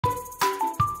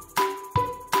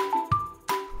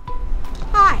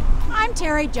I'm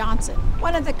Terry Johnson,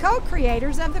 one of the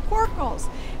co-creators of the Quirkles,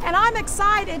 and I'm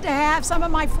excited to have some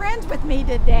of my friends with me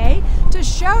today to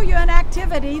show you an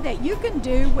activity that you can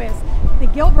do with the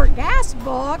Gilbert gas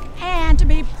book and to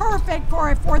be perfect for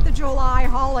a 4th of July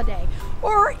holiday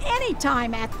or any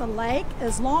time at the lake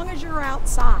as long as you're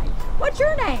outside. What's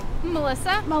your name?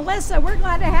 Melissa. Melissa, we're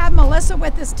glad to have Melissa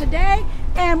with us today.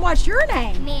 And what's your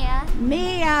name? Mia.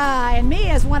 Mia. And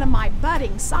Mia is one of my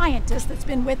budding scientists that's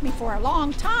been with me for a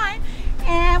long time.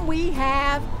 And we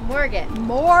have Morgan.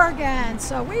 Morgan.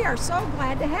 So we are so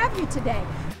glad to have you today.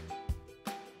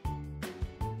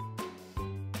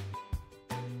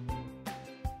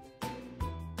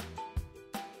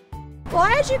 Well,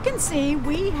 as you can see,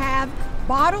 we have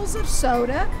bottles of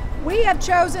soda. We have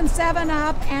chosen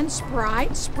 7-Up and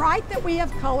Sprite. Sprite that we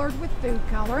have colored with food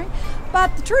coloring.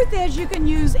 But the truth is you can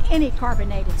use any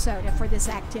carbonated soda for this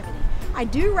activity. I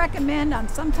do recommend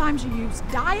sometimes you use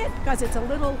Diet because it's a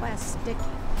little less sticky.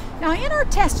 Now in our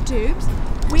test tubes,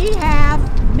 we have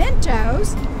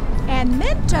Mentos, and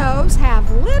Mentos have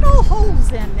little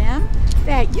holes in them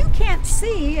that you can't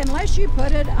see unless you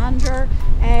put it under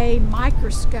a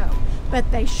microscope. But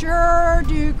they sure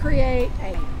do create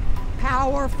a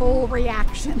powerful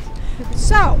reaction.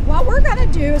 So what we're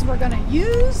going to do is we're going to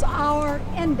use our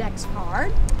index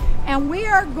card and we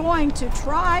are going to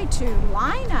try to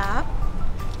line up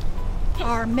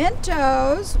our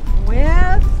Mentos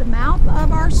with the mouth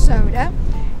of our soda,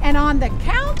 and on the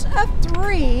count of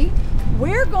 3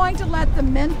 we're going to let the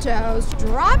Mentos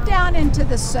drop down into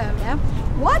the soda.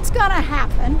 What's going to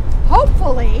happen,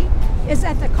 hopefully, is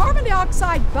that the carbon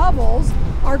dioxide bubbles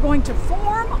are going to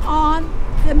form on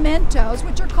the Mentos,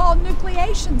 which are called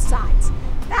nucleation sites.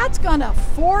 That's going to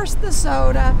force the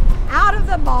soda out of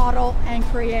the bottle and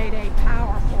create a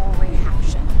powerful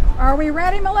reaction. Are we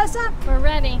ready, Melissa? We're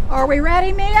ready. Are we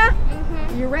ready, Mia?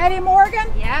 Mm-hmm. You ready,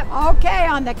 Morgan? Yep. Okay,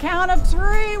 on the count of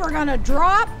 3, we're going to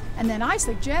drop, and then I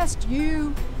suggest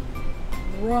you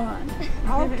run.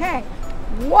 Okay.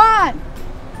 1,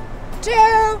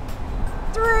 2,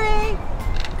 3.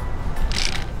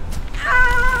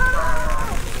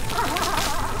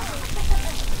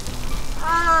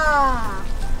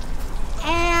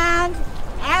 And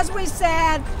as we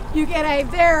said, you get a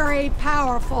very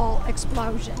powerful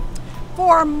explosion.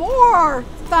 For more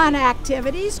fun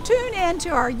activities, tune in to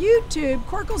our YouTube,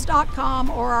 Quirkles.com,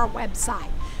 or our website.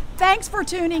 Thanks for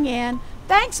tuning in.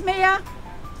 Thanks, Mia.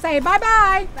 Say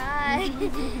bye-bye. Bye.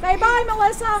 Say bye,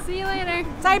 Melissa. See you later.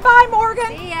 Say bye, Morgan.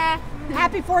 See ya.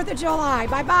 Happy 4th of July.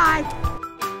 Bye-bye.